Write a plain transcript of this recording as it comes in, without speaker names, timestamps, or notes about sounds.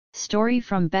Story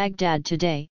from Baghdad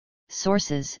today,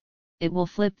 sources, it will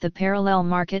flip the parallel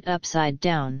market upside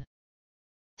down.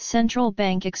 Central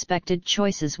bank expected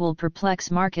choices will perplex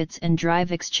markets and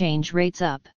drive exchange rates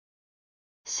up.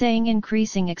 Saying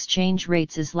increasing exchange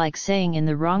rates is like saying in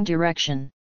the wrong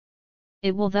direction.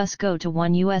 It will thus go to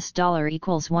 $1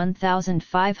 equals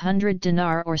 1,500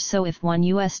 dinar or so if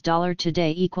 $1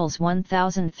 today equals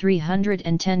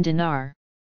 1,310 dinar.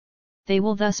 They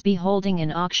will thus be holding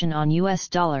an auction on US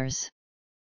dollars.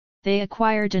 They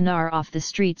acquire dinar off the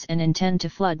streets and intend to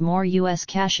flood more US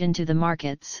cash into the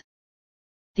markets.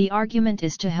 The argument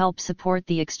is to help support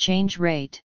the exchange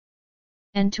rate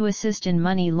and to assist in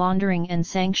money laundering and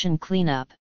sanction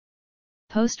cleanup.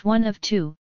 Post 1 of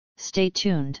 2, stay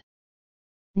tuned.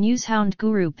 Newshound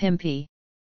Guru Pimpy.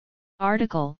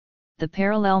 Article, the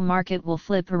parallel market will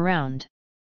flip around.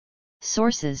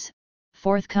 Sources,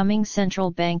 forthcoming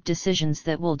central bank decisions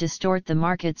that will distort the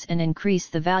markets and increase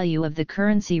the value of the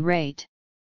currency rate.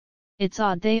 It's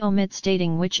odd they omit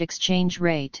stating which exchange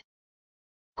rate.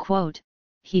 Quote,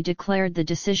 he declared the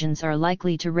decisions are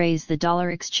likely to raise the dollar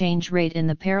exchange rate in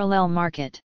the parallel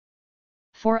market.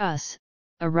 For us,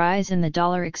 a rise in the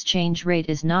dollar exchange rate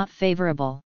is not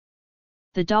favorable.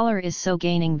 The dollar is so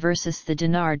gaining versus the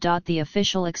dinar. The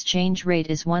official exchange rate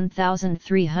is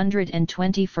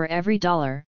 1,320 for every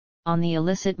dollar. On the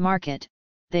illicit market,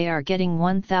 they are getting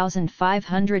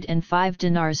 1,505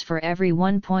 dinars for every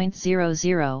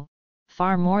 1.00,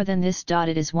 far more than this.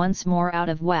 It is once more out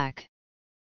of whack.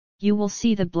 You will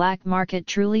see the black market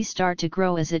truly start to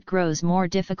grow as it grows more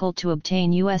difficult to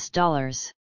obtain US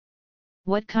dollars.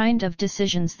 What kind of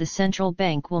decisions the central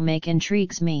bank will make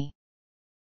intrigues me.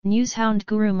 Newshound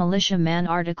Guru Militia Man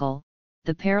article,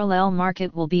 the parallel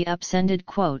market will be upended.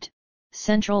 Quote,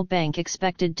 central bank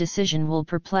expected decision will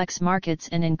perplex markets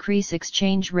and increase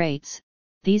exchange rates.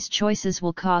 These choices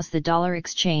will cause the dollar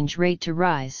exchange rate to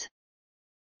rise.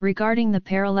 Regarding the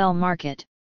parallel market,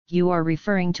 you are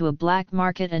referring to a black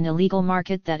market, an illegal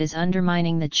market that is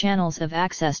undermining the channels of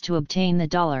access to obtain the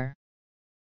dollar.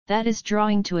 That is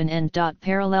drawing to an end.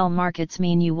 Parallel markets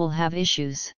mean you will have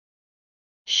issues.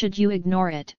 Should you ignore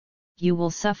it, you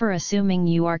will suffer, assuming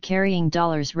you are carrying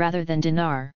dollars rather than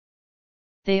dinar.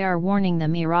 They are warning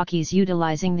them Iraqis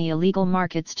utilizing the illegal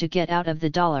markets to get out of the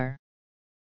dollar.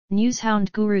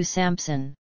 Newshound Guru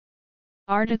Samson.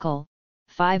 Article,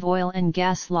 5 Oil and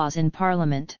Gas Laws in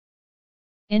Parliament.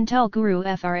 Intel Guru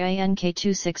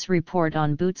FRANK26 report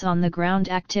on boots on the ground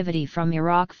activity from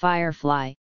Iraq.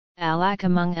 Firefly, Alak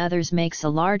among others makes a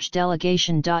large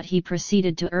delegation. He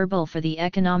proceeded to Erbil for the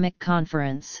economic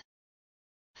conference.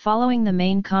 Following the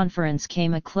main conference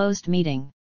came a closed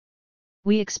meeting.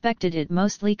 We expected it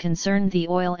mostly concerned the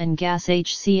oil and gas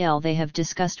HCL they have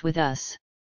discussed with us.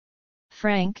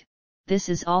 Frank, this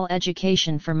is all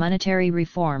education for monetary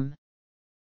reform.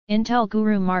 Intel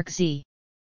Guru Mark Z.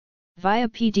 Via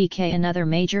PDK. Another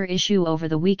major issue over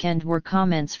the weekend were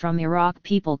comments from Iraq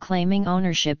people claiming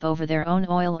ownership over their own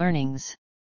oil earnings.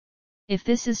 If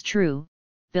this is true,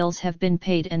 bills have been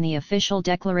paid and the official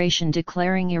declaration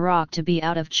declaring Iraq to be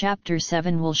out of Chapter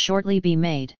 7 will shortly be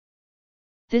made.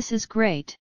 This is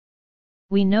great.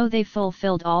 We know they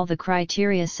fulfilled all the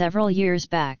criteria several years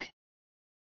back.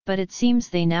 But it seems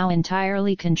they now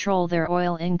entirely control their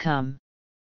oil income.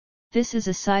 This is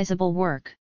a sizable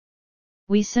work.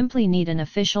 We simply need an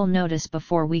official notice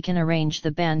before we can arrange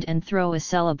the band and throw a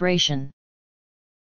celebration.